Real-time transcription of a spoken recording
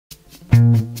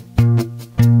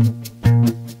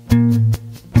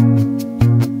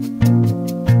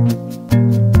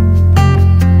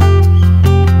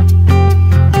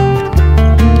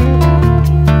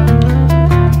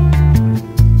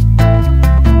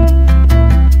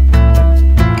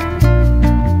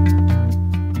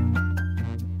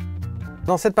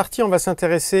Dans cette partie, on va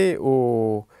s'intéresser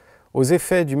aux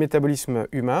effets du métabolisme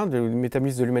humain, du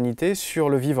métabolisme de l'humanité sur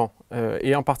le vivant,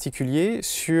 et en particulier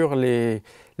sur les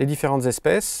différentes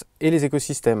espèces et les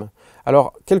écosystèmes.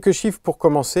 Alors, quelques chiffres pour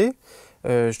commencer.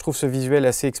 Je trouve ce visuel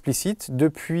assez explicite.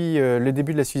 Depuis le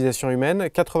début de la civilisation humaine,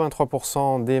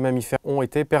 83% des mammifères ont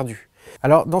été perdus.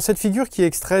 Alors, dans cette figure qui est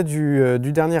extrait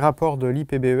du dernier rapport de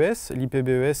l'IPBES,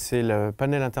 l'IPBES c'est le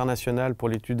panel international pour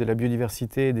l'étude de la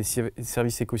biodiversité et des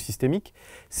services écosystémiques,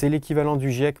 c'est l'équivalent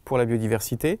du GIEC pour la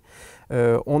biodiversité.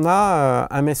 On a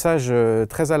un message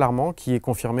très alarmant qui est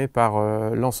confirmé par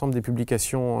l'ensemble des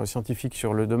publications scientifiques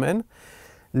sur le domaine.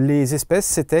 Les espèces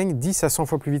s'éteignent 10 à 100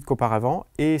 fois plus vite qu'auparavant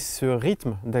et ce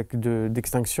rythme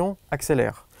d'extinction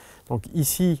accélère. Donc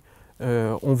ici,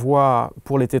 on voit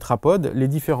pour les tétrapodes les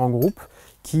différents groupes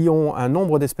qui ont un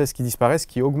nombre d'espèces qui disparaissent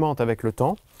qui augmente avec le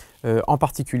temps, en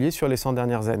particulier sur les 100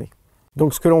 dernières années.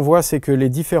 Donc ce que l'on voit, c'est que les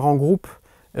différents groupes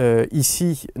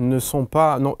ici n'ont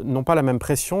pas la même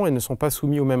pression et ne sont pas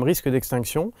soumis au même risque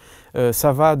d'extinction.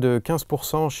 Ça va de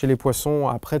 15% chez les poissons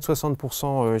à près de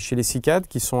 60% chez les cicades,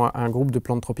 qui sont un groupe de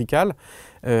plantes tropicales.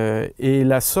 Et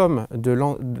la somme de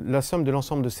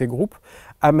l'ensemble de ces groupes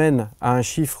amène à un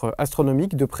chiffre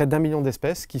astronomique de près d'1 million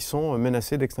d'espèces qui sont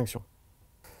menacées d'extinction.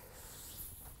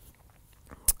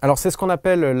 Alors c'est ce qu'on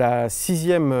appelle la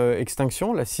 6e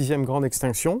extinction, la 6e grande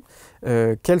extinction.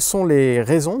 Quelles sont les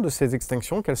raisons de ces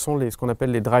extinctions? Quels sont ce qu'on appelle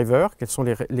les drivers? Quelles sont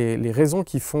les raisons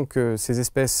qui font que ces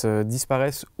espèces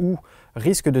disparaissent ou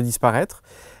risquent de disparaître?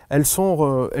 Elles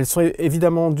sont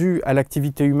évidemment dues à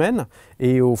l'activité humaine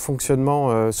et au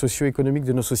fonctionnement socio-économique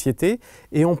de nos sociétés,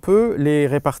 et on peut les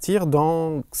répartir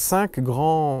dans 5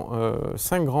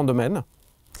 grands domaines.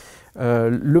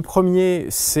 Le premier,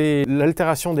 c'est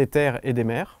l'altération des terres et des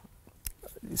mers.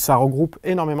 Ça regroupe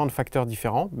énormément de facteurs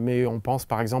différents, mais on pense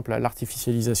par exemple à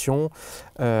l'artificialisation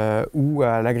ou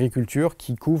à l'agriculture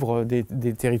qui couvre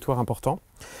des territoires importants.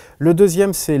 Le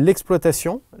deuxième, c'est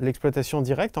l'exploitation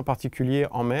directe, en particulier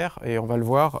en mer, et on va le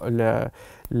voir,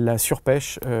 la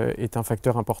surpêche est un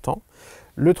facteur important.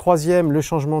 Le troisième, le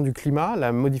changement du climat,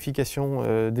 la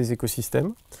modification des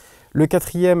écosystèmes. Le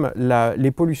quatrième,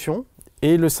 les pollutions.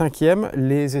 Et le cinquième,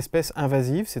 les espèces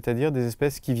invasives, c'est-à-dire des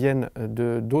espèces qui viennent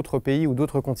d'autres pays ou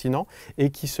d'autres continents et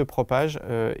qui se propagent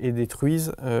et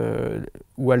détruisent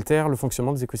ou altèrent le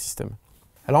fonctionnement des écosystèmes.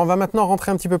 Alors on va maintenant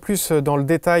rentrer un petit peu plus dans le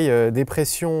détail des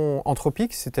pressions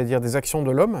anthropiques, c'est-à-dire des actions de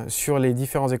l'homme sur les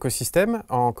différents écosystèmes,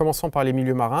 en commençant par les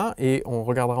milieux marins, et on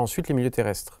regardera ensuite les milieux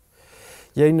terrestres.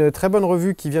 Il y a une très bonne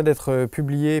revue qui vient d'être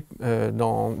publiée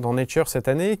dans Nature cette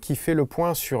année qui fait le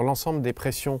point sur l'ensemble des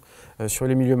pressions sur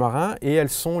les milieux marins, et elles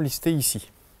sont listées ici.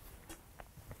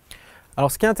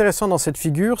 Alors ce qui est intéressant dans cette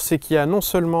figure, c'est qu'il y a non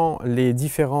seulement les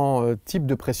différents types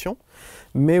de pressions,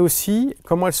 mais aussi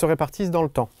comment elles se répartissent dans le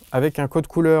temps, avec un code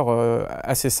couleur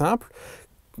assez simple.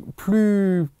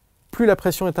 Plus la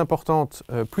pression est importante,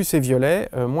 plus c'est violet,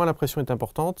 moins la pression est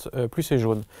importante, plus c'est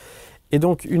jaune. Et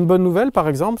donc une bonne nouvelle par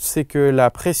exemple, c'est que la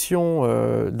pression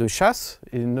de chasse,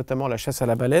 et notamment la chasse à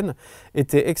la baleine,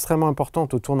 était extrêmement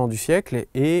importante au tournant du siècle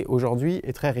et aujourd'hui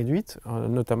est très réduite,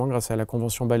 notamment grâce à la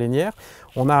convention baleinière.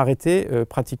 On a arrêté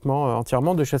pratiquement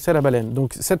entièrement de chasser à la baleine.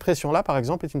 Donc cette pression-là par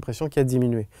exemple est une pression qui a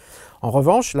diminué. En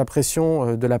revanche, la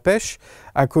pression de la pêche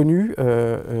a connu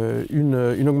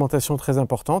une augmentation très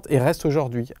importante et reste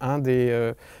aujourd'hui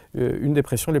une des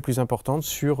pressions les plus importantes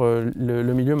sur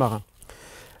le milieu marin.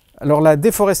 Alors la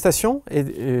déforestation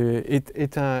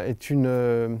est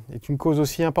une cause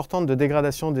aussi importante de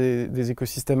dégradation des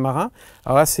écosystèmes marins.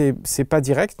 Alors là, c'est pas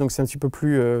direct, donc c'est un petit peu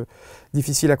plus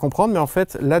difficile à comprendre, mais en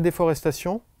fait, la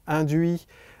déforestation induit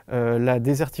la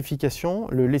désertification,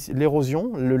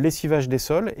 l'érosion, le lessivage des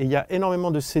sols, et il y a énormément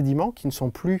de sédiments qui ne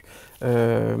sont plus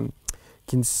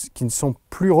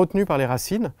retenus par les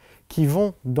racines, qui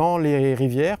vont dans les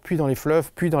rivières, puis dans les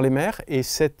fleuves, puis dans les mers, et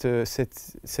cette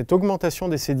augmentation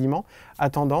des sédiments a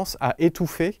tendance à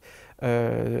étouffer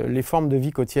les formes de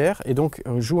vie côtières et donc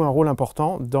joue un rôle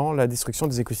important dans la destruction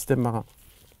des écosystèmes marins.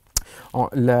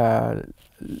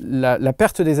 La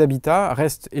perte des habitats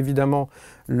reste évidemment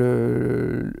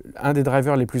un des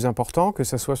drivers les plus importants, que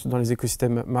ce soit dans les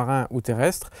écosystèmes marins ou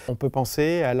terrestres. On peut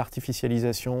penser à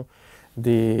l'artificialisation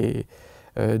des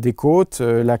côtes,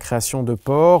 la création de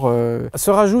ports. Se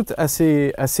rajoutent à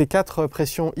ces 4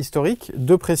 pressions historiques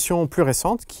 2 pressions plus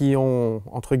récentes qui ont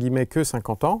entre guillemets que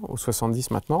 50 ans, ou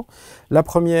 70 maintenant. La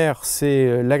première,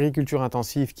 c'est l'agriculture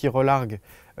intensive qui relargue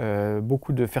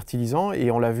beaucoup de fertilisants,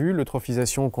 et on l'a vu,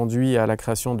 l'eutrophisation conduit à la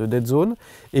création de dead zones,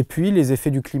 et puis les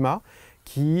effets du climat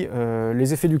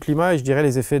les effets du climat et je dirais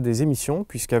les effets des émissions,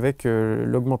 puisqu'avec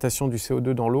l'augmentation du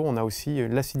CO2 dans l'eau, on a aussi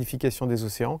l'acidification des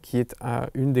océans qui est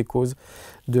une des causes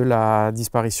de la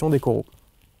disparition des coraux.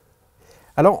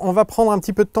 Alors on va prendre un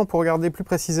petit peu de temps pour regarder plus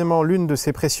précisément l'une de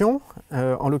ces pressions,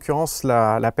 en l'occurrence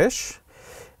la pêche.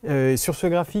 Sur ce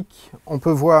graphique, on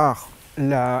peut voir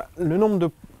le nombre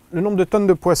de tonnes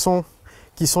de poissons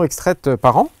qui sont extraites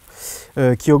par an,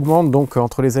 qui augmente donc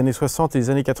entre les années 60 et les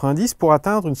années 90 pour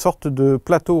atteindre une sorte de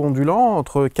plateau ondulant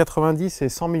entre 90 et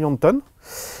 100 millions de tonnes.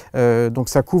 Donc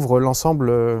ça couvre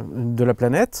l'ensemble de la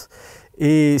planète.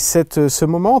 Et ce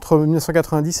moment entre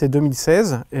 1990 et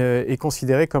 2016 est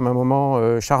considéré comme un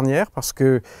moment charnière parce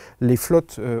que les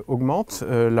flottes augmentent,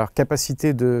 leur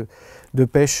capacité de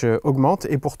pêche augmente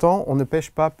et pourtant on ne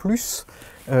pêche pas plus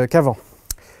qu'avant.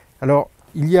 Alors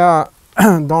il y a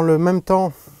dans le même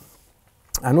temps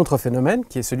un autre phénomène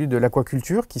qui est celui de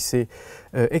l'aquaculture qui s'est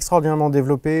extraordinairement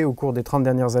développé au cours des 30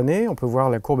 dernières années. On peut voir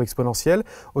la courbe exponentielle.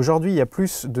 Aujourd'hui, il y a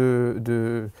plus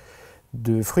de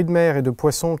fruits de mer et de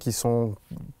poissons qui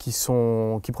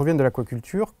proviennent de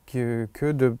l'aquaculture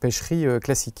que de pêcherie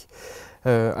classique.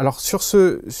 Alors sur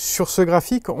ce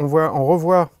graphique, on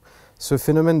revoit ce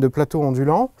phénomène de plateau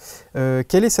ondulant.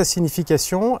 Quelle est sa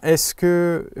signification? Est-ce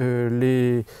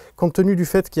que, compte tenu du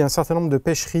fait qu'il y a un certain nombre de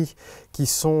pêcheries qui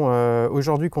sont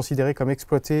aujourd'hui considérées comme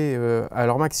exploitées à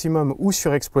leur maximum ou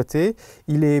surexploitées,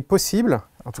 il est possible,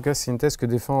 en tout cas c'est une thèse que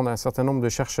défendent un certain nombre de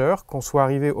chercheurs, qu'on soit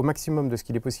arrivé au maximum de ce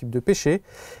qu'il est possible de pêcher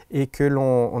et que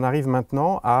l'on arrive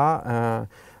maintenant à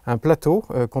un plateau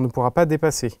qu'on ne pourra pas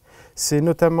dépasser. C'est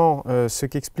notamment ce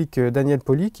qu'explique Daniel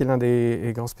Pauly, qui est l'un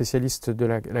des grands spécialistes de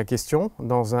la question,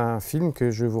 dans un film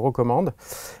que je vous recommande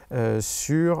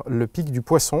sur le pic du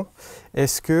poisson.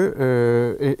 Est-ce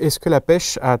que la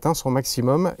pêche a atteint son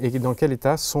maximum et dans quel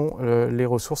état sont les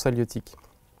ressources halieutiques?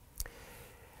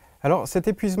 Alors cet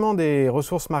épuisement des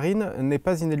ressources marines n'est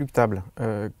pas inéluctable.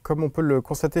 Comme on peut le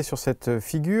constater sur cette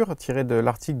figure tirée de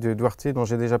l'article de Duarte dont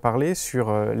j'ai déjà parlé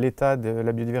sur l'état de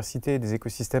la biodiversité et des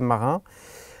écosystèmes marins,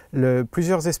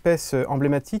 plusieurs espèces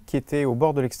emblématiques qui étaient au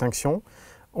bord de l'extinction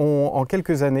ont en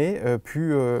quelques années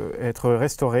pu être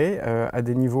restaurées à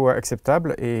des niveaux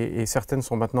acceptables et certaines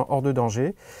sont maintenant hors de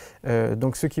danger.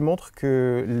 Donc ce qui montre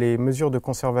que les mesures de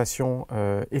conservation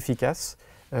efficaces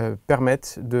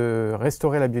permettent de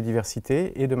restaurer la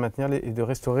biodiversité et de maintenir et de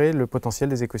restaurer le potentiel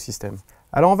des écosystèmes.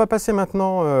 Alors on va passer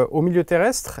maintenant au milieu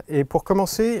terrestre et pour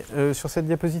commencer sur cette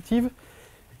diapositive,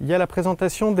 il y a la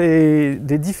présentation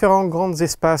des différents grands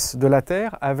espaces de la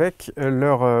Terre avec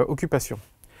leur occupation.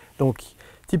 Donc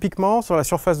typiquement sur la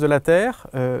surface de la Terre,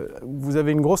 vous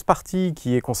avez une grosse partie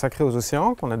qui est consacrée aux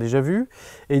océans, qu'on a déjà vu,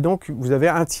 et donc vous avez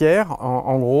un tiers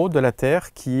en gros de la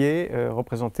Terre qui est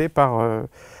représenté par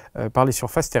les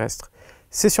surfaces terrestres.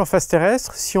 Ces surfaces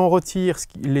terrestres, si on retire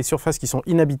les surfaces qui sont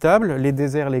inhabitables, les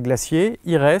déserts, les glaciers,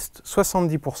 il reste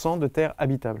 70% de terres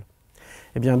habitables.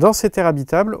 Eh bien, dans ces terres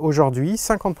habitables, aujourd'hui,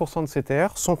 50% de ces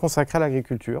terres sont consacrées à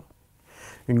l'agriculture,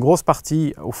 une grosse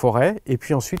partie aux forêts, et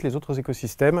puis ensuite les autres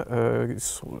écosystèmes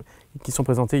qui sont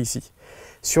présentés ici.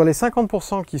 Sur les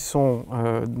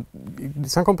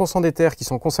 50% des terres qui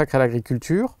sont consacrées à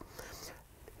l'agriculture,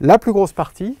 la plus grosse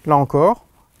partie, là encore,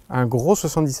 un gros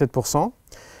 77%,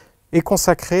 est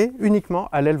consacré uniquement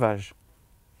à l'élevage.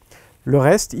 Le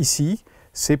reste, ici,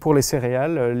 c'est pour les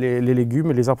céréales, les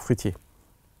légumes et les arbres fruitiers.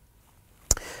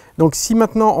 Donc si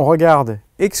maintenant on regarde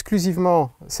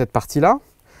exclusivement cette partie-là,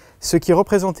 ce qui est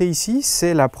représenté ici,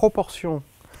 c'est la proportion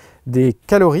des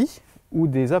calories ou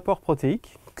des apports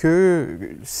protéiques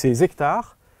que ces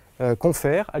hectares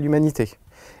confèrent à l'humanité.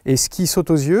 Et ce qui saute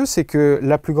aux yeux, c'est que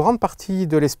la plus grande partie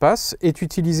de l'espace est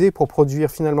utilisée pour produire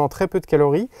finalement très peu de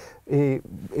calories et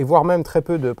voire même très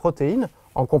peu de protéines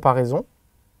en comparaison.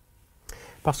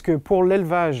 Parce que pour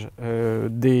l'élevage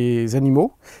des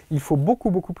animaux, il faut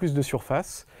beaucoup plus de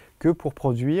surface que pour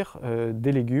produire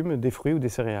des légumes, des fruits ou des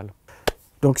céréales.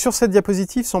 Donc sur cette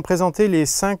diapositive sont présentés les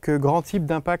 5 grands types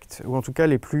d'impact, ou en tout cas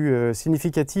les plus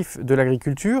significatifs de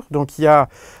l'agriculture. Donc il y a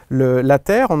la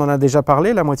terre, on en a déjà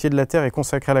parlé, la moitié de la terre est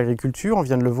consacrée à l'agriculture, on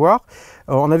vient de le voir.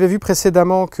 On avait vu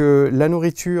précédemment que la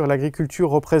nourriture, l'agriculture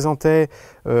représentait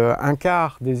un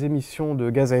quart des émissions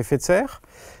de gaz à effet de serre.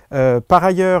 Par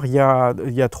ailleurs, il y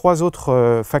a 3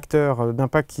 autres facteurs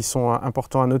d'impact qui sont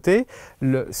importants à noter.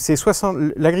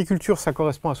 L'agriculture, ça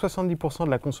correspond à 70%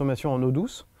 de la consommation en eau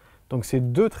douce. Donc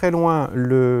c'est de très loin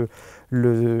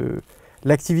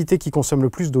l'activité qui consomme le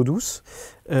plus d'eau douce.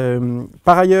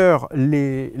 Par ailleurs,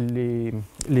 les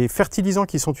fertilisants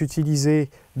qui sont utilisés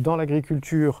dans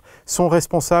l'agriculture sont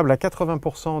responsables à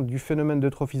 80% du phénomène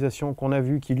d'eutrophisation qu'on a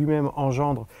vu qui lui-même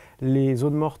engendre les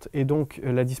zones mortes et donc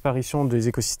la disparition des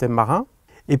écosystèmes marins.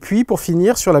 Et puis, pour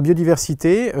finir, sur la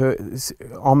biodiversité,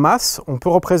 en masse, on peut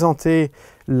représenter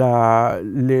l'élevage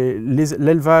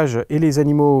et les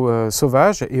animaux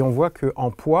sauvages, et on voit qu'en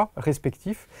poids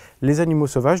respectif, les animaux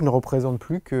sauvages ne représentent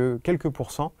plus que quelques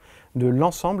pourcents de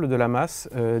l'ensemble de la masse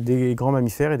des grands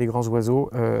mammifères et des grands oiseaux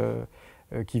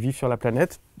qui vivent sur la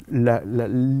planète.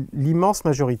 L'immense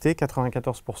majorité,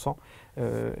 94%,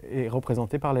 est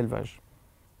représentée par l'élevage.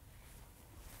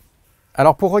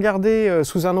 Alors pour regarder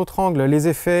sous un autre angle les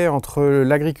effets entre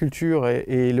l'agriculture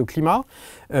et le climat,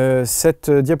 cette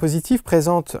diapositive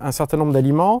présente un certain nombre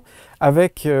d'aliments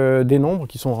avec des nombres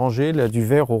qui sont rangés là, du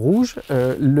vert au rouge.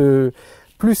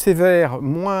 Plus c'est vert,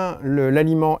 moins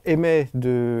l'aliment émet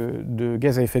de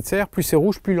gaz à effet de serre, plus c'est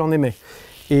rouge, plus il en émet.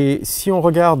 Et si on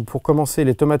regarde pour commencer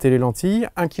les tomates et les lentilles,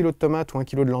 1 kg de tomates ou 1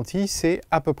 kg de lentilles, c'est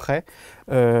à peu près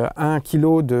 1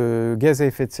 kg de gaz à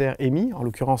effet de serre émis, en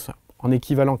l'occurrence en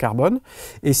équivalent carbone.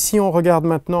 Et si on regarde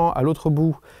maintenant à l'autre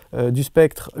bout du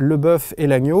spectre le bœuf et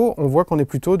l'agneau, on voit qu'on est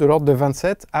plutôt de l'ordre de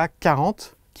 27 à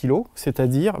 40 kg,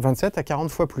 c'est-à-dire 27 à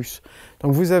 40 fois plus.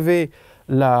 Donc vous avez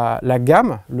la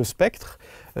gamme, le spectre,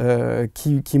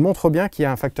 qui montre bien qu'il y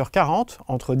a un facteur 40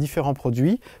 entre différents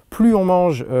produits. Plus on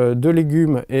mange de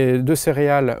légumes et de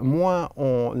céréales, moins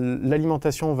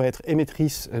l'alimentation va être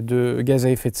émettrice de gaz à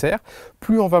effet de serre.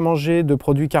 Plus on va manger de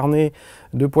produits carnés,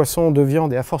 de poissons, de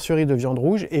viande et a fortiori de viande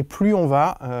rouge, et plus on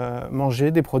va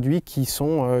manger des produits qui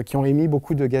ont émis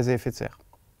beaucoup de gaz à effet de serre.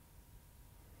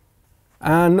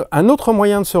 Un autre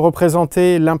moyen de se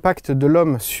représenter l'impact de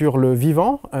l'homme sur le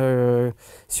vivant,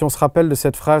 si on se rappelle de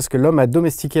cette phrase que l'homme a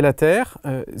domestiqué la terre,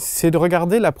 c'est de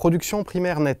regarder la production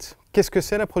primaire nette. Qu'est-ce que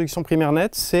c'est la production primaire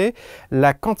nette? C'est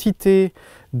la quantité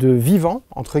de vivant,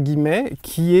 entre guillemets,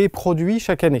 qui est produit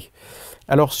chaque année.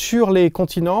 Alors sur les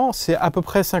continents, c'est à peu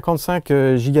près 55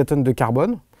 gigatonnes de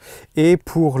carbone. Et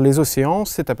pour les océans,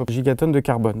 c'est à peu près gigatonnes de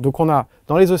carbone. Donc on a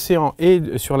dans les océans et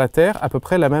sur la Terre à peu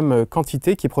près la même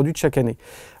quantité qui est produite chaque année.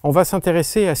 On va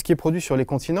s'intéresser à ce qui est produit sur les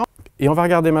continents et on va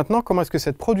regarder maintenant comment est-ce que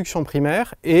cette production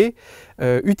primaire est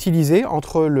utilisée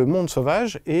entre le monde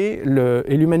sauvage et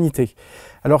l'humanité.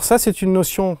 Alors ça, c'est une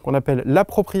notion qu'on appelle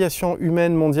l'appropriation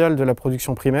humaine mondiale de la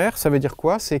production primaire. Ça veut dire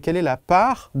quoi? C'est quelle est la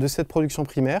part de cette production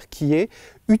primaire qui est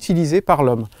utilisée par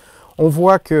l'homme. On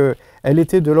voit qu'elle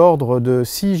était de l'ordre de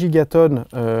 6 gigatonnes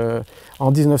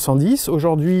en 1910.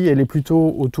 Aujourd'hui, elle est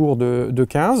plutôt autour de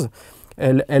 15.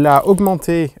 Elle a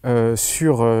augmenté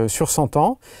sur 100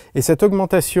 ans. Et cette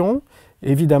augmentation,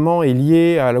 évidemment, est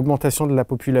liée à l'augmentation de la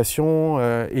population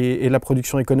et la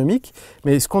production économique.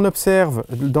 Mais ce qu'on observe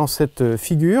dans cette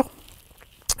figure,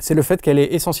 c'est le fait qu'elle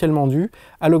est essentiellement due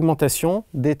à l'augmentation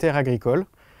des terres agricoles.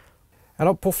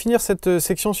 Alors pour finir cette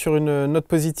section sur une note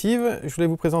positive, je voulais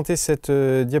vous présenter cette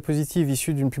diapositive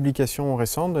issue d'une publication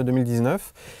récente de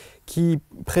 2019 qui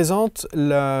présente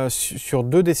sur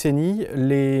 2 décennies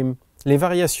les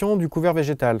variations du couvert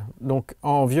végétal. Donc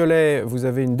en violet, vous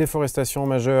avez une déforestation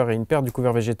majeure et une perte du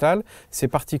couvert végétal. C'est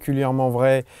particulièrement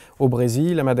vrai au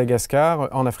Brésil, à Madagascar,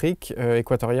 en Afrique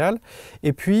équatoriale.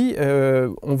 Et puis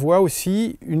on voit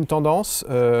aussi une tendance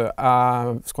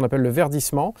à ce qu'on appelle le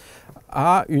verdissement,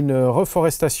 à une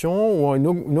reforestation ou une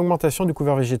augmentation du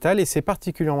couvert végétal, et c'est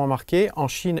particulièrement marqué en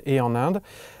Chine et en Inde.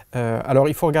 Alors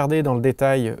il faut regarder dans le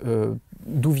détail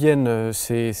d'où viennent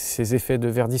ces effets de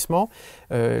verdissement.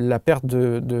 La perte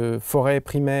de forêts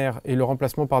primaires et le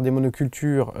remplacement par des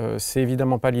monocultures, c'est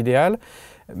évidemment pas l'idéal.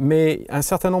 Mais un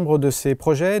certain nombre de ces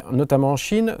projets, notamment en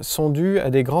Chine, sont dus à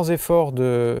des grands efforts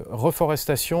de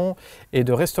reforestation et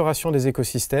de restauration des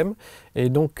écosystèmes. Et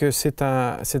donc c'est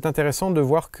intéressant de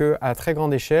voir qu'à très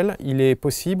grande échelle, il est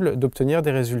possible d'obtenir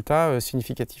des résultats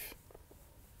significatifs.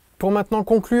 Pour maintenant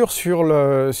conclure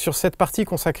sur cette partie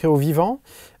consacrée au vivant,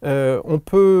 on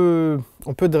peut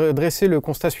dresser le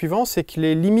constat suivant, c'est que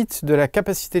les limites de la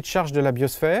capacité de charge de la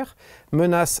biosphère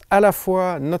menacent à la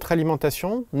fois notre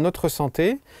alimentation, notre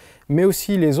santé, mais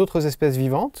aussi les autres espèces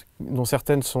vivantes, dont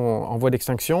certaines sont en voie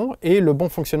d'extinction, et le bon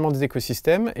fonctionnement des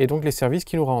écosystèmes, et donc les services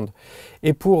qui nous rendent.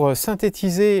 Et pour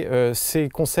synthétiser ces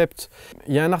concepts,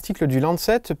 il y a un article du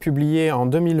Lancet, publié en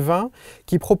 2020,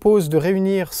 qui propose de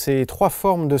réunir ces 3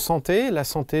 formes de santé, la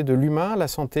santé de l'humain, la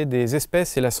santé des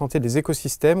espèces et la santé des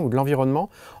écosystèmes ou de l'environnement,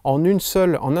 en un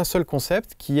seul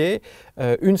concept qui est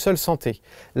une seule santé.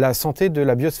 La santé de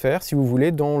la biosphère, si vous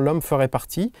voulez, dont l'homme ferait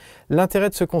partie. L'intérêt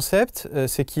de ce concept,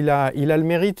 c'est qu'il a le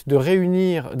mérite de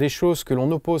réunir des choses que l'on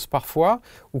oppose parfois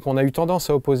ou qu'on a eu tendance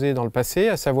à opposer dans le passé,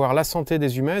 à savoir la santé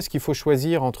des humains. Est-ce qu'il faut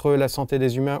choisir entre la santé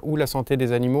des humains ou la santé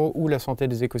des animaux ou la santé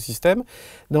des écosystèmes?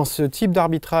 Dans ce type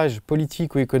d'arbitrage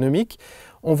politique ou économique,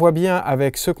 on voit bien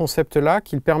avec ce concept-là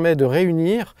qu'il permet de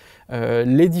réunir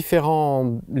les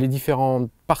différentes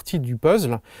partie du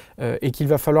puzzle et qu'il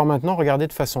va falloir maintenant regarder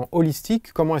de façon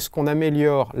holistique comment est-ce qu'on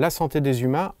améliore la santé des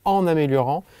humains en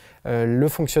améliorant le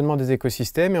fonctionnement des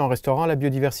écosystèmes et en restaurant la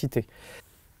biodiversité.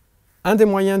 Un des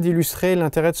moyens d'illustrer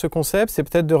l'intérêt de ce concept, c'est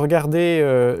peut-être de regarder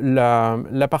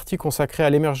la partie consacrée à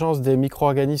l'émergence des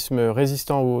micro-organismes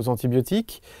résistants aux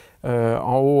antibiotiques,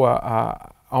 en haut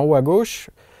à gauche,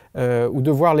 ou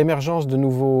de voir l'émergence de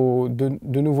nouveaux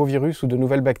virus ou de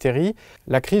nouvelles bactéries.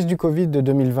 La crise du Covid de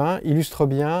 2020 illustre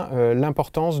bien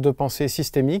l'importance de penser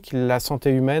systémique. La santé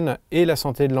humaine et la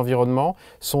santé de l'environnement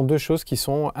sont deux choses qui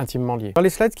sont intimement liées. Dans les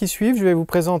slides qui suivent, je vais vous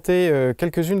présenter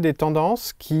quelques-unes des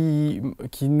tendances qui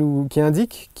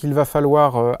indiquent qu'il va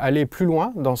falloir aller plus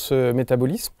loin dans ce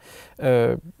métabolisme.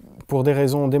 Pour des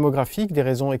raisons démographiques, des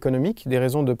raisons économiques, des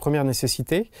raisons de première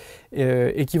nécessité,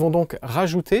 et qui vont donc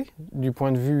rajouter, du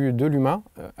point de vue de l'humain,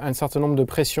 un certain nombre de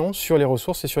pressions sur les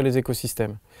ressources et sur les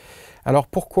écosystèmes. Alors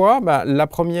pourquoi? La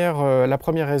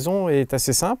première raison est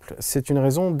assez simple, c'est une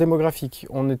raison démographique.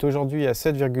 On est aujourd'hui à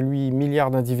 7,8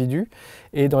 milliards d'individus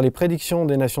et dans les prédictions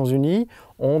des Nations Unies,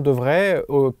 on devrait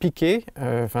piquer,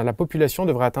 la population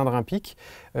devrait atteindre un pic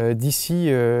entre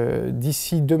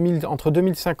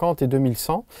 2050 et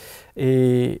 2100.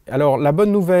 Et alors la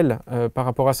bonne nouvelle par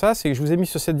rapport à ça, c'est que je vous ai mis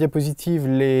sur cette diapositive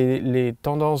les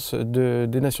tendances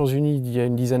des Nations Unies d'il y a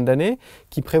une dizaine d'années,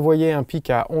 qui prévoyaient un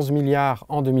pic à 11 milliards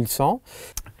en 2100.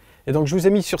 Et donc je vous ai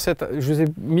mis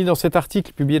dans cet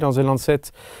article publié dans The Lancet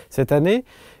cette année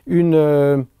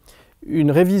une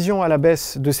révision à la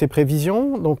baisse de ces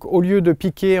prévisions. Donc au lieu de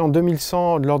piquer en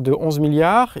 2100 de l'ordre de 11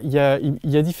 milliards, il y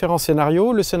a différents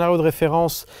scénarios. Le scénario de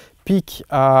référence pique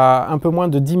à un peu moins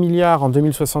de 10 milliards en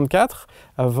 2064,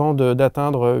 avant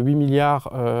d'atteindre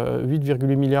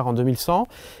 8,8 milliards en 2100.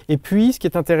 Et puis, ce qui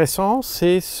est intéressant,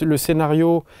 c'est le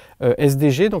scénario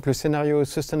SDG, donc le scénario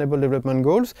Sustainable Development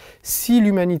Goals. Si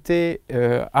l'humanité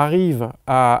arrive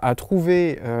à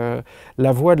trouver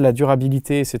la voie de la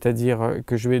durabilité, c'est-à-dire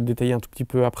que je vais détailler un tout petit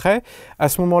peu après, à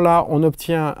ce moment-là, on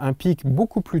obtient un pic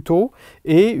beaucoup plus tôt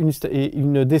et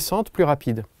une descente plus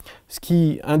rapide. Ce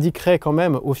qui indiquerait quand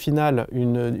même au final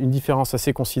une différence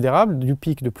assez considérable du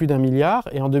pic de plus d'1 milliard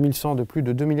et en 2100 de plus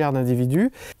de 2 milliards d'individus.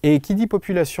 Et qui dit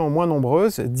population moins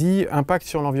nombreuse dit impact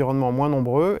sur l'environnement moins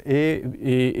nombreux et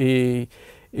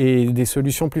des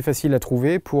solutions plus faciles à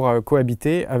trouver pour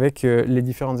cohabiter avec les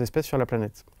différentes espèces sur la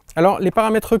planète. Alors, les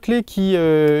paramètres clés qui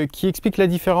expliquent la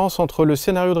différence entre le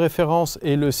scénario de référence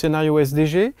et le scénario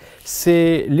SDG,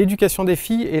 c'est l'éducation des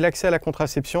filles et l'accès à la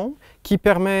contraception qui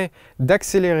permet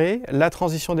d'accélérer la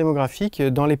transition démographique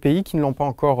dans les pays qui ne l'ont pas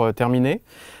encore terminée.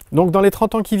 Donc dans les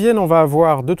 30 ans qui viennent, on va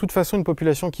avoir de toute façon une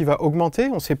population qui va augmenter,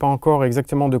 on ne sait pas encore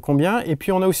exactement de combien, et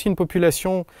puis on a aussi une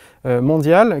population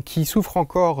mondiale qui souffre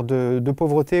encore de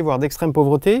pauvreté, voire d'extrême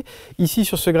pauvreté. Ici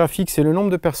sur ce graphique, c'est le nombre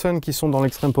de personnes qui sont dans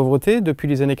l'extrême pauvreté depuis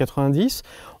les années 90.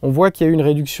 On voit qu'il y a eu une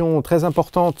réduction très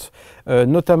importante,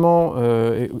 notamment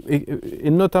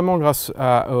grâce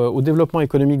au développement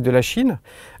économique de la Chine,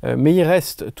 mais il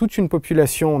reste toute une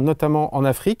population, notamment en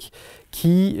Afrique,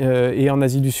 et en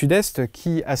Asie du Sud-Est,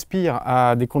 qui aspirent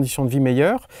à des conditions de vie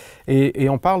meilleures, et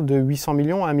on parle de 800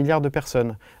 millions à 1 milliard de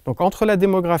personnes. Donc entre la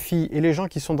démographie et les gens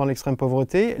qui sont dans l'extrême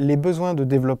pauvreté, les besoins de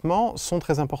développement sont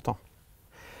très importants.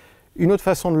 Une autre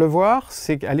façon de le voir,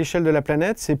 c'est qu'à l'échelle de la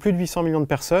planète, c'est plus de 800 millions de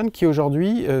personnes qui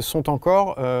aujourd'hui sont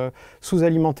encore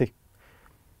sous-alimentées.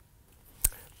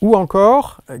 Ou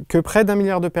encore que près d'1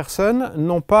 milliard de personnes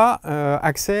n'ont pas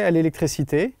accès à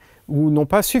l'électricité, ou n'ont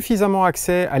pas suffisamment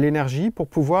accès à l'énergie pour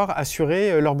pouvoir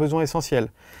assurer leurs besoins essentiels.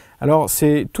 Alors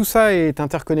tout ça est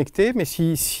interconnecté, mais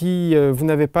si vous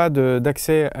n'avez pas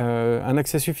un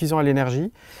accès suffisant à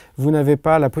l'énergie, vous n'avez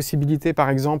pas la possibilité par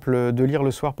exemple de lire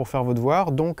le soir pour faire vos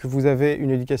devoirs, donc vous avez une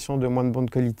éducation de moins de bonne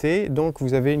qualité, donc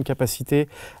vous avez une capacité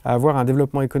à avoir un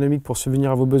développement économique pour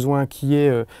subvenir à vos besoins qui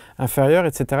est inférieur,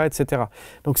 etc., etc.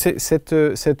 Donc c'est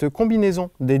cette combinaison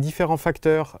des différents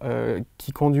facteurs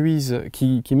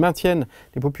qui maintiennent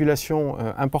les populations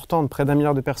importantes, près d'1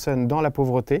 milliard de personnes, dans la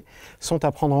pauvreté, sont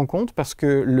à prendre en compte parce que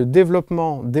le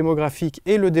développement démographique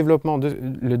et le développement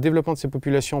de ces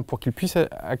populations pour qu'ils puissent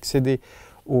accéder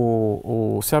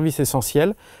aux services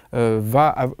essentiels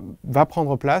va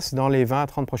prendre place dans les 20 à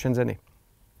 30 prochaines années.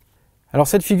 Alors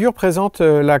cette figure présente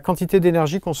la quantité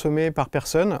d'énergie consommée par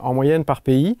personne, en moyenne par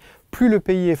pays. Plus le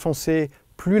pays est foncé,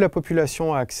 plus la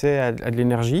population a accès à de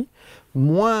l'énergie.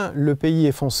 Moins le pays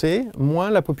est foncé,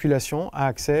 moins la population a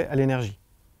accès à l'énergie.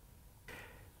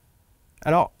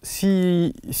 Alors,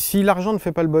 si l'argent ne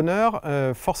fait pas le bonheur,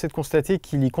 force est de constater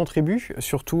qu'il y contribue,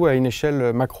 surtout à une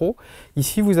échelle macro.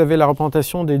 Ici, vous avez la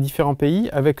représentation des différents pays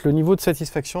avec le niveau de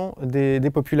satisfaction des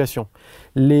populations.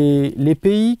 Les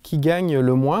pays qui gagnent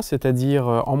le moins, c'est-à-dire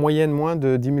en moyenne moins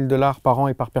de 10 000 $ par an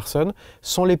et par personne,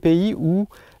 sont les pays où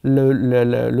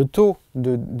le taux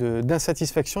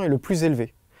d'insatisfaction est le plus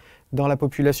élevé dans la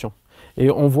population. Et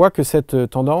on voit que cette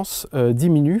tendance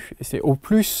diminue. C'est au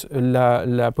plus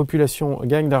la population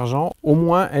gagne d'argent, au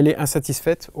moins elle est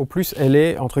insatisfaite, au plus elle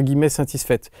est entre guillemets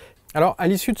satisfaite. Alors à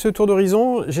l'issue de ce tour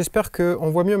d'horizon, j'espère qu'on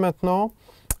voit mieux maintenant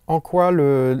en quoi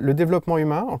le développement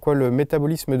humain, en quoi le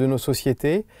métabolisme de nos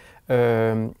sociétés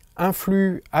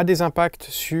influe, a des impacts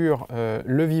sur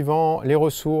le vivant, les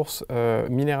ressources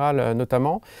minérales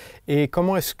notamment, et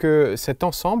comment est-ce que cet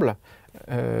ensemble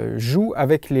joue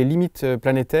avec les limites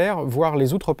planétaires, voire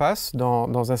les outrepasse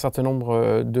dans un certain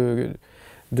nombre de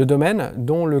domaines,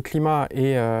 dont le climat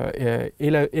et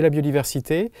la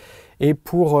biodiversité. Et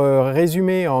pour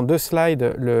résumer en 2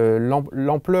 slides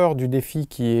l'ampleur du défi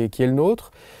qui est le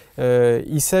nôtre,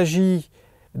 il s'agit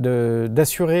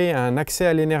d'assurer un accès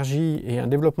à l'énergie et un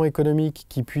développement économique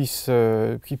qui puisse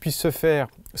se faire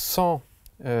sans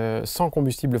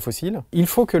combustible fossile. Il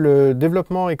faut que le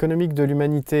développement économique de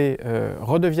l'humanité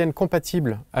redevienne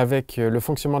compatible avec le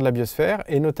fonctionnement de la biosphère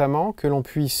et notamment que l'on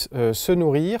puisse se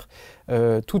nourrir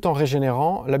tout en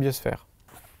régénérant la biosphère.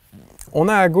 On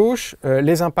a à gauche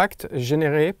les impacts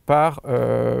générés par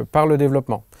le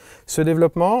développement. Ce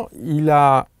développement, il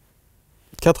a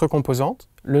 4 composantes.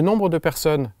 Le nombre de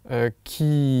personnes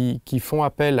qui font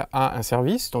appel à un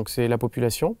service, donc c'est la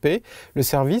population, P. Le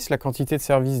service, la quantité de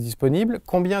services disponibles,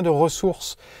 combien de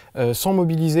ressources sont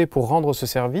mobilisées pour rendre ce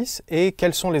service et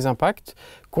quels sont les impacts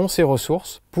qu'ont ces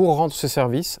ressources pour rendre ce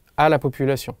service à la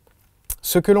population.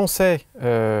 Ce que l'on sait,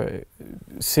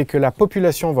 c'est que la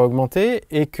population va augmenter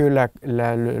et que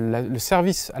le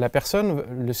service à la personne,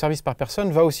 le service par personne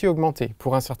va aussi augmenter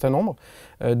pour un certain nombre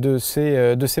de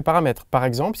ces paramètres. Par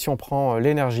exemple, si on prend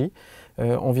l'énergie,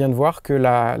 on vient de voir que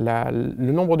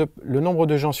le nombre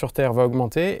de gens sur Terre va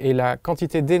augmenter et la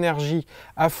quantité d'énergie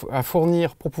à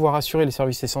fournir pour pouvoir assurer les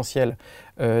services essentiels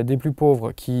des plus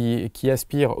pauvres qui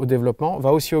aspirent au développement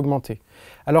va aussi augmenter.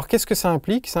 Alors qu'est-ce que ça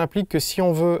implique? Ça implique que si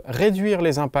on veut réduire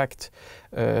les impacts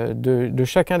de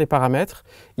chacun des paramètres,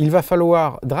 il va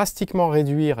falloir drastiquement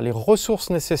réduire les ressources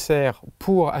nécessaires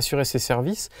pour assurer ces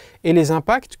services et les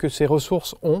impacts que ces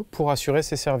ressources ont pour assurer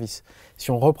ces services. Si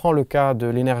on reprend le cas de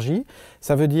l'énergie,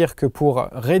 ça veut dire que pour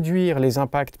réduire les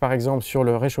impacts, par exemple, sur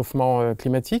le réchauffement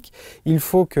climatique, il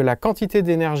faut que la quantité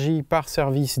d'énergie par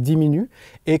service diminue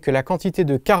et que la quantité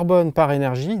de carbone par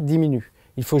énergie diminue.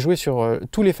 Il faut jouer sur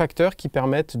tous les facteurs qui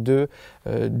permettent de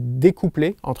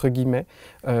découpler, entre guillemets,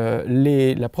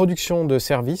 la production de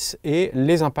services et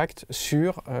les impacts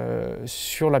sur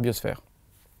la biosphère.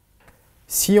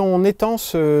 Si on étend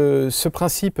ce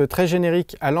principe très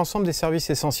générique à l'ensemble des services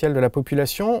essentiels de la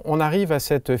population, on arrive à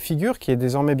cette figure qui est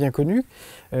désormais bien connue,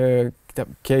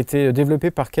 qui a été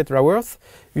développée par Kate Raworth,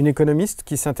 une économiste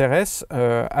qui s'intéresse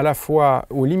à la fois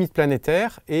aux limites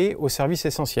planétaires et aux services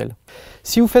essentiels.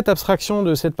 Si vous faites abstraction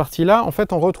de cette partie-là, en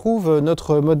fait, on retrouve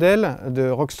notre modèle de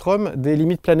Rockström des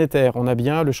limites planétaires. On a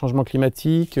bien le changement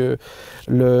climatique,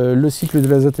 le cycle de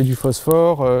l'azote et du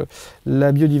phosphore,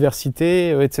 la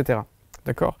biodiversité, etc.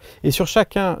 D'accord ? Et sur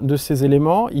chacun de ces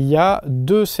éléments, il y a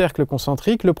 2 cercles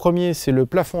concentriques. Le premier, c'est le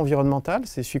plafond environnemental,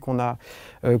 c'est celui qu'on a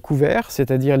couvert,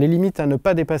 c'est-à-dire les limites à ne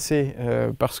pas dépasser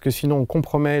parce que sinon on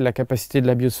compromet la capacité de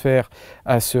la biosphère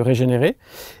à se régénérer.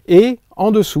 Et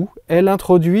en dessous, elle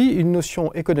introduit une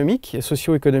notion économique et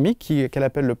socio-économique qu'elle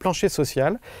appelle le plancher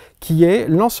social, qui est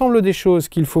l'ensemble des choses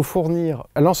qu'il faut fournir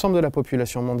à l'ensemble de la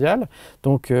population mondiale,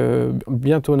 donc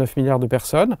bientôt 9 milliards de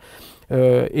personnes.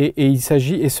 Et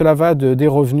cela va des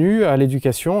revenus à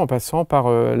l'éducation en passant par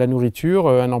la nourriture,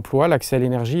 un emploi, l'accès à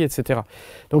l'énergie, etc.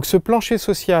 Donc ce plancher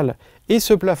social et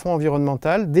ce plafond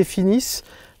environnemental définissent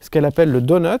ce qu'elle appelle le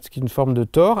donut, qui est une forme de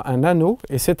tore, un anneau.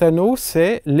 Et cet anneau,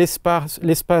 c'est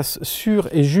l'espace sûr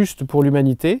et juste pour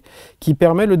l'humanité qui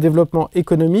permet le développement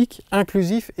économique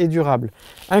inclusif et durable.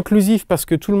 Inclusif parce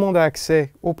que tout le monde a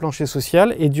accès au plancher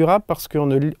social et durable parce qu'on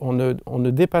ne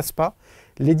dépasse pas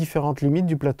les différentes limites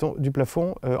du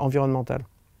plafond environnemental.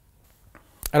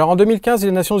 Alors en 2015,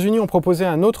 les Nations Unies ont proposé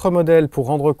un autre modèle pour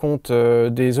rendre compte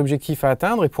des objectifs à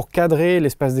atteindre et pour cadrer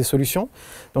l'espace des solutions.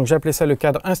 Donc j'appelais ça le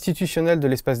cadre institutionnel de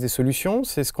l'espace des solutions.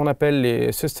 C'est ce qu'on appelle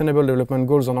les Sustainable Development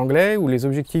Goals en anglais ou les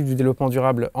objectifs du développement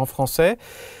durable en français.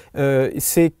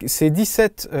 Ces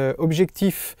 17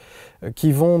 objectifs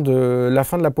qui vont de la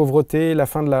fin de la pauvreté, la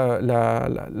fin,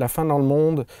 la fin dans le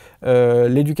monde,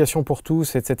 l'éducation pour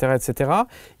tous, etc., etc.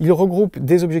 Il regroupe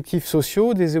des objectifs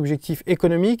sociaux, des objectifs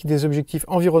économiques, des objectifs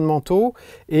environnementaux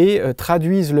et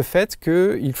traduisent le fait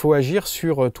qu'il faut agir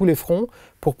sur tous les fronts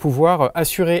pour pouvoir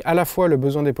assurer à la fois le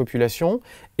besoin des populations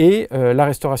et la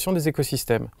restauration des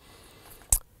écosystèmes.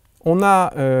 On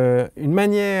a une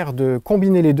manière de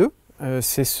combiner les deux,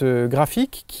 c'est ce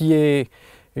graphique qui est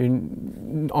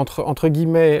entre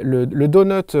guillemets le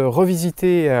donut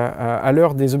revisité à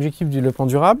l'heure des objectifs du développement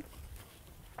durable.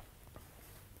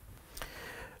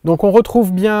 Donc on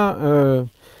retrouve bien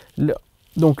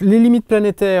donc les limites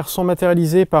planétaires sont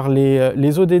matérialisées par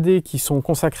les ODD qui sont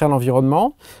consacrés à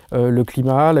l'environnement, le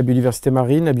climat, la biodiversité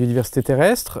marine, la biodiversité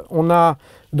terrestre. On a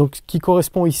donc qui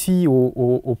correspond ici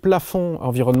au plafond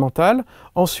environnemental.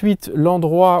 Ensuite,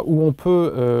 l'endroit où on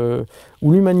peut,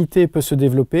 où l'humanité peut se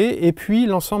développer, et puis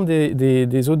l'ensemble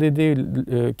des ODD,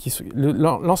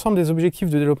 l'ensemble des objectifs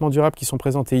de développement durable qui sont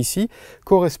présentés ici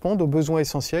correspondent aux besoins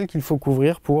essentiels qu'il faut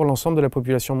couvrir pour l'ensemble de la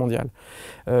population mondiale.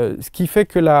 Ce qui fait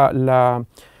que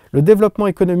le développement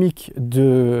économique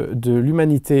de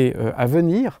l'humanité à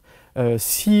venir,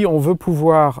 si on veut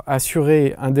pouvoir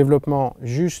assurer un développement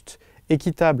juste,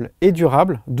 équitable et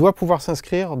durable, doit pouvoir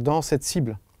s'inscrire dans cette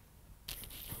cible.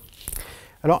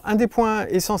 Alors, un des points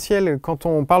essentiels quand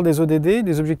on parle des ODD,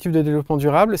 des objectifs de développement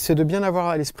durable, c'est de bien avoir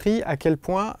à l'esprit à quel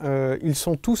point ils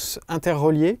sont tous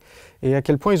interreliés et à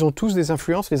quel point ils ont tous des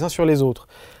influences les uns sur les autres.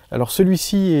 Alors,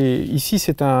 celui-ci, ici,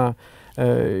 c'est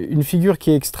une figure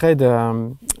qui est extraite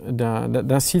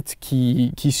d'un site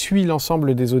qui suit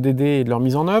l'ensemble des ODD et de leur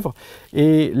mise en œuvre.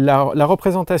 Et la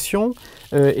représentation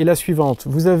est la suivante.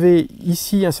 Vous avez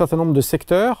ici un certain nombre de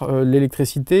secteurs,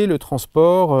 l'électricité, le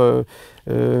transport,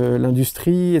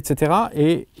 l'industrie, etc.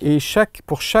 Et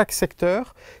pour chaque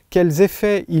secteur, quels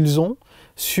effets ils ont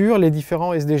sur les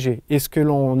différents SDG. Et ce que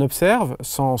l'on observe,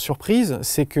 sans surprise,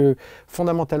 c'est que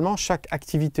fondamentalement, chaque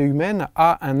activité humaine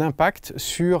a un impact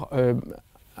sur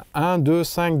 1, 2,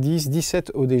 5, 10,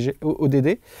 17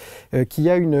 ODD, qu'il y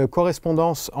a une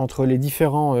correspondance entre les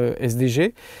différents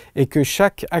SDG et que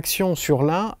chaque action sur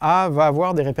l'un va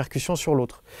avoir des répercussions sur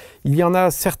l'autre. Il y en a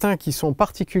certains qui sont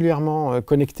particulièrement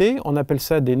connectés, on appelle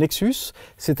ça des nexus,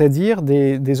 c'est-à-dire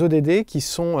des ODD qui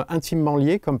sont intimement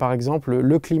liés, comme par exemple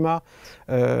le climat,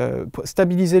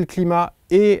 stabiliser le climat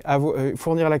et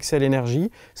fournir l'accès à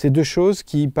l'énergie. C'est deux choses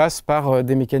qui passent par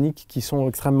des mécaniques qui sont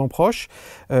extrêmement proches.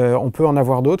 On peut en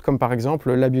avoir d'autres, comme par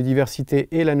exemple la biodiversité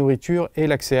et la nourriture et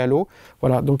l'accès à l'eau.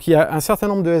 Voilà, donc il y a un certain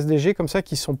nombre de SDG comme ça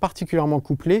qui sont particulièrement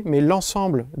couplés, mais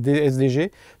l'ensemble des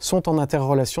SDG sont en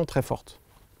interrelation très forte.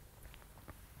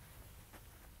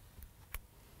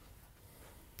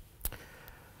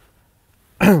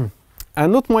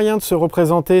 Un autre moyen de se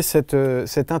représenter cette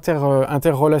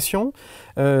interrelation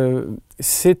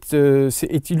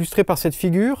est illustré par cette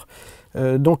figure.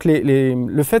 Donc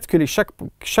le fait que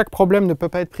chaque problème ne peut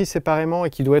pas être pris séparément et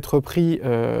qu'il doit être pris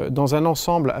dans un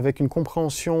ensemble avec une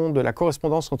compréhension de la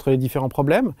correspondance entre les différents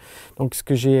problèmes. Donc ce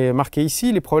que j'ai marqué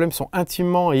ici, les problèmes sont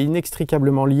intimement et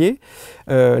inextricablement liés.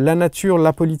 La nature,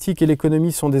 la politique et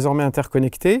l'économie sont désormais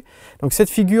interconnectés. Donc cette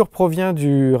figure provient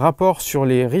du rapport sur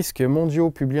les risques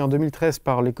mondiaux publié en 2013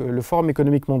 par le Forum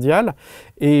économique mondial.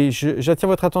 Et j'attire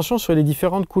votre attention sur les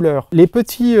différentes couleurs. Les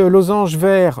petits losanges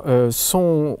verts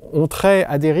ont trait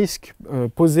à des risques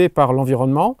posés par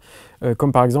l'environnement,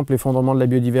 comme par exemple l'effondrement de la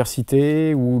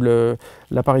biodiversité ou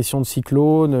l'apparition de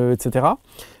cyclones, etc.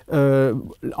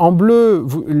 En bleu,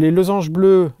 les losanges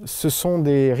bleus, ce sont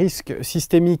des risques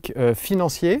systémiques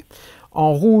financiers.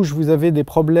 En rouge, vous avez des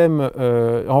problèmes,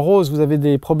 en rose, vous avez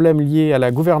des problèmes liés à la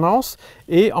gouvernance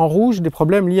et en rouge, des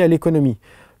problèmes liés à l'économie.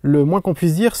 Le moins qu'on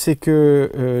puisse dire, c'est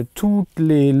que tous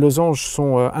les losanges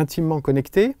sont intimement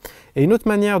connectés. Et une autre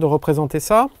manière de représenter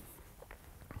ça,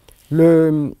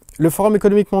 le Forum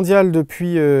économique mondial,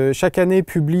 depuis chaque année,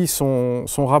 publie son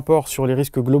rapport sur les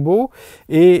risques globaux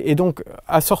et donc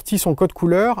a sorti son code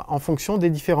couleur en fonction des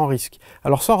différents risques.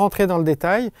 Alors sans rentrer dans le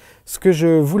détail, ce que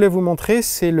je voulais vous montrer,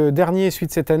 c'est le dernier celui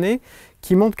de cette année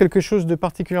qui montre quelque chose de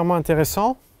particulièrement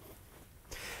intéressant.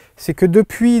 C'est que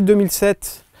depuis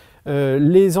 2007,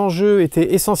 les enjeux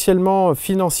étaient essentiellement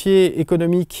financiers,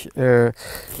 économiques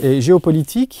et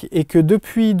géopolitiques et que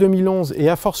depuis 2011 et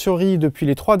a fortiori depuis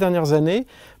les 3 dernières années,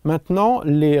 maintenant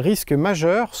les risques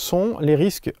majeurs sont les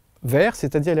risques verts,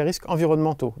 c'est-à-dire les risques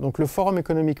environnementaux. Donc le Forum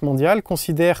économique mondial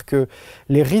considère que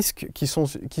les risques qui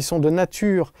sont de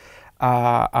nature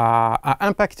à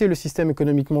impacter le système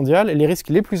économique mondial, les risques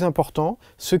les plus importants,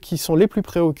 ceux qui sont les plus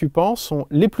préoccupants, sont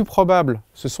les plus probables,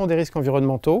 ce sont des risques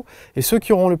environnementaux, et ceux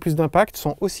qui auront le plus d'impact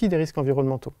sont aussi des risques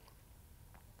environnementaux.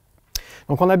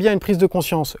 Donc on a bien une prise de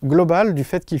conscience globale du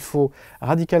fait qu'il faut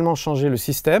radicalement changer le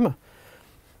système.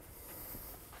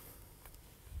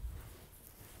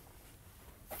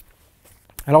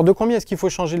 Alors de combien est-ce qu'il faut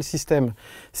changer le système?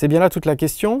 C'est bien là toute la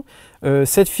question.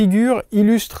 Cette figure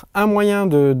illustre un moyen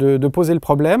de poser le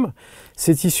problème.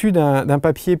 C'est issu d'un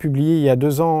papier publié il y a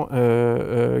 2 ans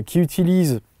qui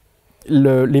utilise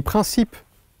les principes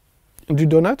du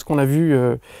donut qu'on a vu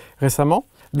récemment.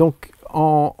 Donc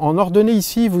en ordonnée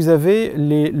ici, vous avez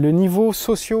le niveau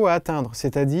sociaux à atteindre,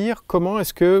 c'est-à-dire comment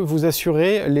est-ce que vous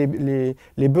assurez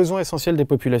les besoins essentiels des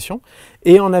populations,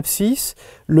 et en abscisse,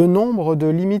 le nombre de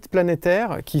limites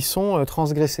planétaires qui sont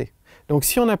transgressées. Donc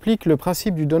si on applique le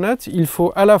principe du donut, il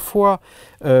faut à la fois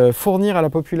fournir à la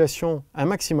population un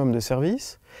maximum de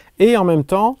services, et en même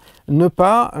temps ne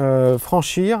pas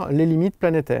franchir les limites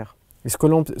planétaires. Et ce que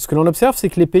l'on observe, c'est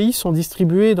que les pays sont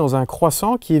distribués dans un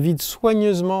croissant qui évite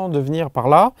soigneusement de venir par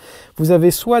là. Vous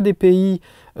avez soit des pays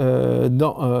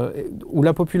où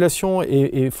la population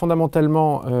est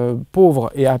fondamentalement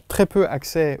pauvre et a très peu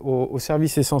accès aux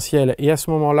services essentiels, et à ce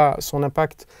moment-là, son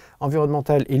impact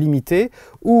environnemental est limité,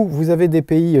 ou vous avez des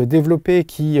pays développés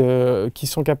qui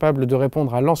sont capables de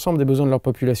répondre à l'ensemble des besoins de leur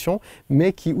population,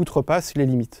 mais qui outrepassent les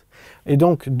limites. Et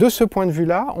donc, de ce point de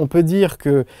vue-là, on peut dire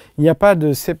qu'il n'y a pas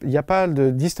de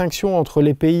distinction entre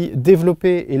les pays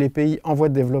développés et les pays en voie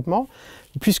de développement,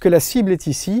 puisque la cible est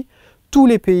ici. Tous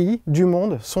les pays du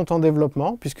monde sont en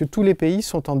développement, puisque tous les pays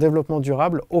sont en développement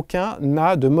durable. Aucun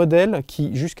n'a de modèle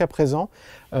qui, jusqu'à présent,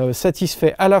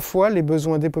 satisfait à la fois les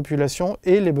besoins des populations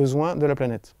et les besoins de la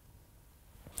planète.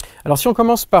 Alors si on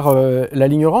commence par la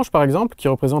ligne orange par exemple, qui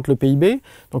représente le PIB,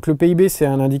 donc le PIB c'est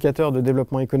un indicateur de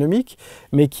développement économique,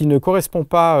 mais qui ne correspond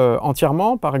pas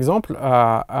entièrement par exemple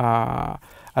à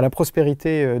la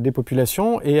prospérité des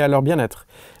populations et à leur bien-être.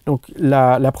 Donc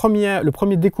le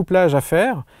premier découplage à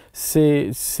faire,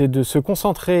 c'est de se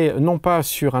concentrer non pas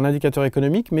sur un indicateur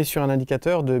économique, mais sur un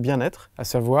indicateur de bien-être, à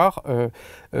savoir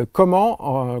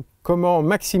comment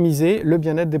maximiser le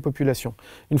bien-être des populations.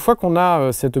 Une fois qu'on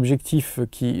a cet objectif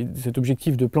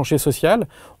de plancher social,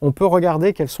 on peut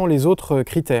regarder quels sont les autres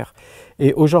critères.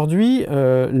 Et aujourd'hui,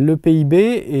 le PIB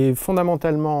est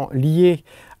fondamentalement lié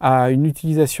à une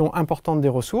utilisation importante des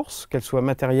ressources, qu'elles soient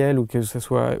matérielles ou que ce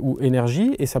soit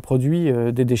énergie, et ça produit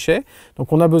des déchets.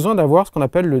 Donc on a besoin d'avoir ce qu'on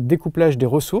appelle le découplage des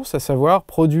ressources, à savoir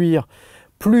produire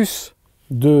plus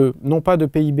non pas de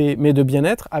PIB, mais de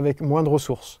bien-être avec moins de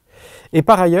ressources. Et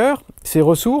par ailleurs, ces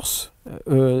ressources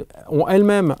ont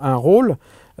elles-mêmes un rôle,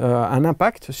 un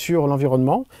impact sur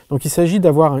l'environnement. Donc il s'agit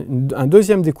d'avoir un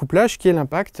deuxième découplage qui est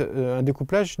un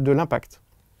découplage de l'impact.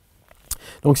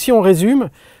 Donc si on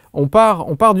résume, on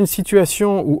part d'une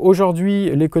situation où aujourd'hui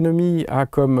l'économie a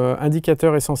comme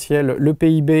indicateur essentiel le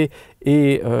PIB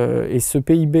et ce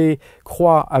PIB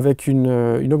croît avec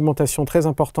une augmentation très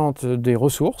importante des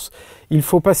ressources. Il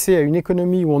faut passer à une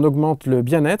économie où on augmente le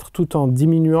bien-être tout en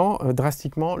diminuant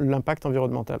drastiquement l'impact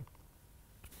environnemental.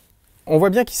 On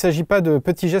voit bien qu'il ne s'agit pas de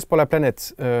petits gestes pour la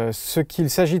planète. Ce qu'il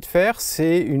s'agit de faire,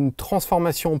 c'est une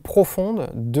transformation profonde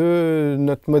de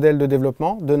notre modèle de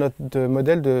développement, de notre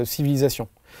modèle de civilisation.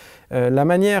 La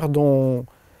manière dont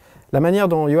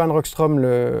Johan Rockström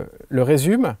le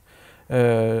résume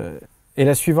est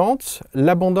la suivante.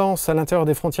 L'abondance à l'intérieur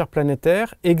des frontières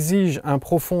planétaires exige un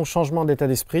profond changement d'état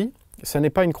d'esprit. Ce n'est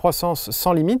pas une croissance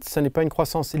sans limite, ce n'est pas une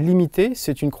croissance limitée,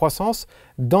 c'est une croissance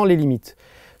dans les limites.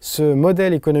 Ce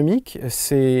modèle économique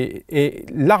est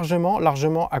largement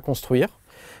à construire.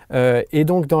 Et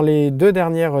donc dans les 2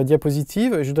 dernières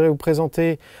diapositives, je voudrais vous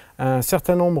présenter un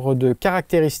certain nombre de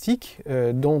caractéristiques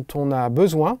dont on a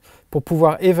besoin pour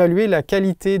pouvoir évaluer la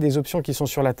qualité des options qui sont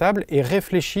sur la table et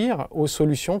réfléchir aux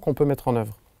solutions qu'on peut mettre en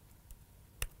œuvre.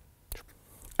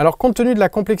 Alors, compte tenu de la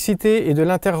complexité et de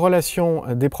l'interrelation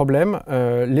des problèmes,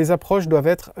 les approches doivent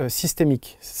être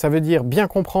systémiques. Ça veut dire bien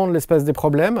comprendre l'espace des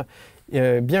problèmes,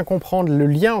 bien comprendre le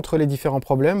lien entre les différents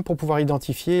problèmes pour pouvoir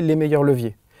identifier les meilleurs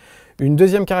leviers. Une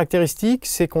deuxième caractéristique,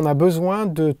 c'est qu'on a besoin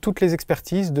de toutes les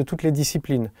expertises, de toutes les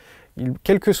disciplines.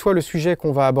 Quel que soit le sujet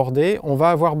qu'on va aborder, on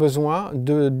va avoir besoin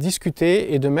de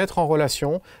discuter et de mettre en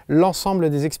relation l'ensemble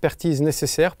des expertises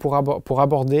nécessaires pour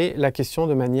aborder la question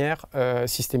de manière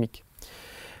systémique.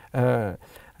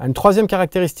 Une troisième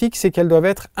caractéristique, c'est qu'elles doivent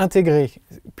être intégrées.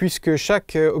 Puisque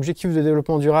chaque objectif de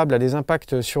développement durable a des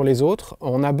impacts sur les autres,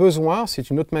 on a besoin, c'est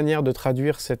une autre manière de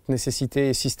traduire cette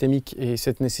nécessité systémique et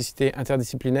cette nécessité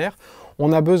interdisciplinaire,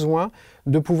 on a besoin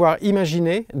de pouvoir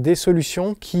imaginer des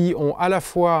solutions qui ont à la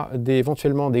fois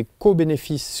éventuellement des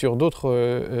co-bénéfices sur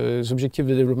d'autres objectifs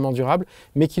de développement durable,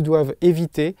 mais qui doivent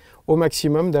éviter au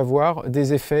maximum d'avoir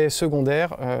des effets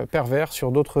secondaires pervers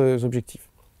sur d'autres objectifs.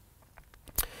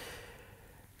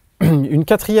 Une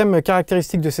quatrième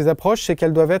caractéristique de ces approches, c'est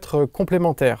qu'elles doivent être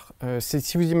complémentaires.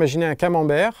 Si vous imaginez un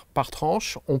camembert par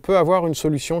tranche, on peut avoir une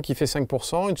solution qui fait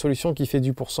 5%, une solution qui fait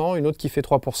 10%, une autre qui fait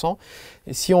 3%.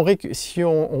 Et si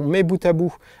on met bout à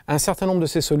bout un certain nombre de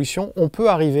ces solutions, on peut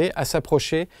arriver à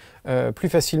s'approcher plus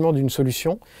facilement d'une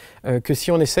solution que si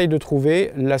on essaye de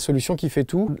trouver la solution qui fait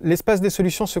tout. L'espace des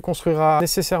solutions se construira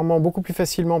nécessairement beaucoup plus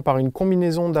facilement par une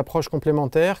combinaison d'approches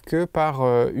complémentaires que par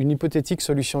une hypothétique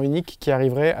solution unique qui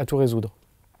arriverait à tout résoudre.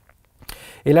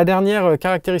 Et la dernière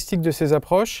caractéristique de ces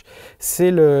approches,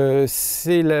 c'est le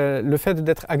fait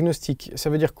d'être agnostique. Ça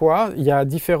veut dire quoi? Il y a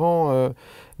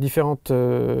différentes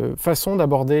façons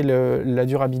d'aborder la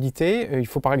durabilité. Il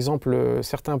faut par exemple,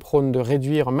 certains prônent de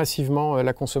réduire massivement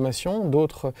la consommation,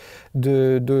 d'autres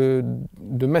de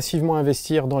massivement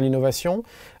investir dans l'innovation.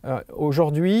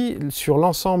 Aujourd'hui, sur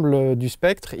l'ensemble du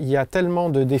spectre, il y a tellement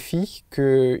de défis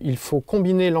qu'il faut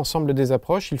combiner l'ensemble des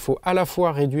approches. Il faut à la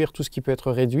fois réduire tout ce qui peut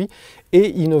être réduit et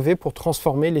innover pour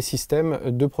transformer les systèmes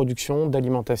de production,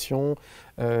 d'alimentation,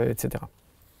 etc.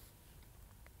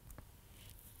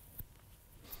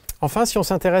 Enfin, si on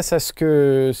s'intéresse à ce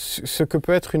que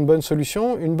peut être une bonne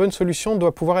solution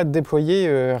doit pouvoir être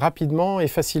déployée rapidement et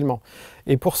facilement.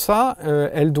 Et pour ça,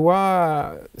 elle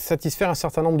doit satisfaire un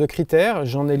certain nombre de critères.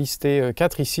 J'en ai listé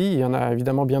 4 ici, il y en a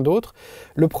évidemment bien d'autres.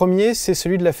 Le premier, c'est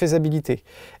celui de la faisabilité.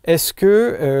 Est-ce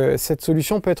que cette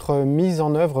solution peut être mise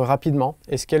en œuvre rapidement?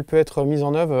 Est-ce qu'elle peut être mise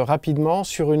en œuvre rapidement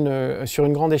sur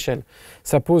une grande échelle?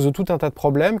 Ça pose tout un tas de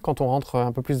problèmes quand on rentre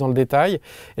un peu plus dans le détail.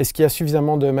 Est-ce qu'il y a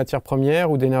suffisamment de matières premières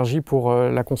ou d'énergie pour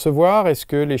la concevoir? Est-ce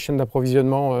que les chaînes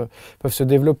d'approvisionnement peuvent se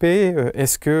développer?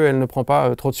 Est-ce qu'elle ne prend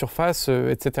pas trop de surface,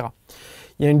 etc.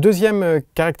 Il y a une deuxième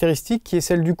caractéristique qui est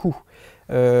celle du coût.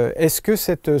 Est-ce que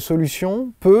cette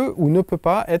solution peut ou ne peut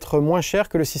pas être moins chère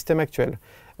que le système actuel?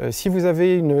 Si vous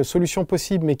avez une solution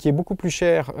possible mais qui est beaucoup plus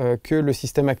chère que le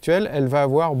système actuel, elle va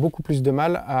avoir beaucoup plus de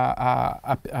mal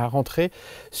à rentrer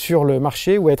sur le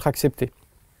marché ou à être acceptée.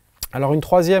 Alors une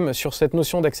troisième, sur cette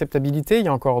notion d'acceptabilité, il y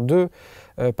a encore 2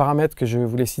 paramètres que je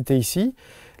voulais citer ici.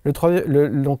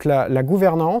 Donc la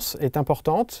gouvernance est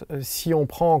importante. Si on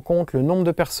prend en compte le nombre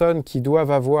de personnes qui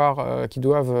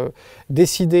doivent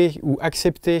décider ou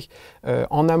accepter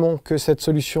en amont que cette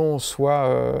solution soit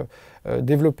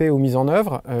développée ou mise en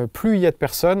œuvre, plus il y a de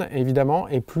personnes évidemment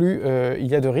et plus il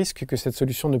y a de risques que cette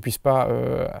solution ne puisse pas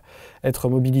être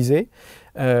mobilisée.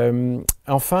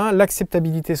 Enfin,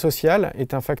 l'acceptabilité sociale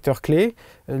est un facteur clé.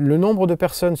 Le nombre de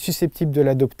personnes susceptibles de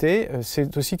l'adopter,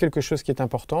 c'est aussi quelque chose qui est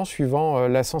important, suivant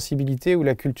la sensibilité ou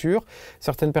la culture.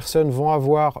 Certaines personnes vont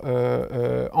avoir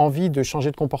envie de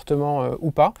changer de comportement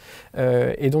ou pas.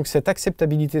 Et donc cette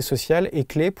acceptabilité sociale est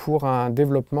clé pour un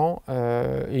développement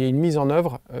et une mise en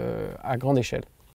œuvre à grande échelle.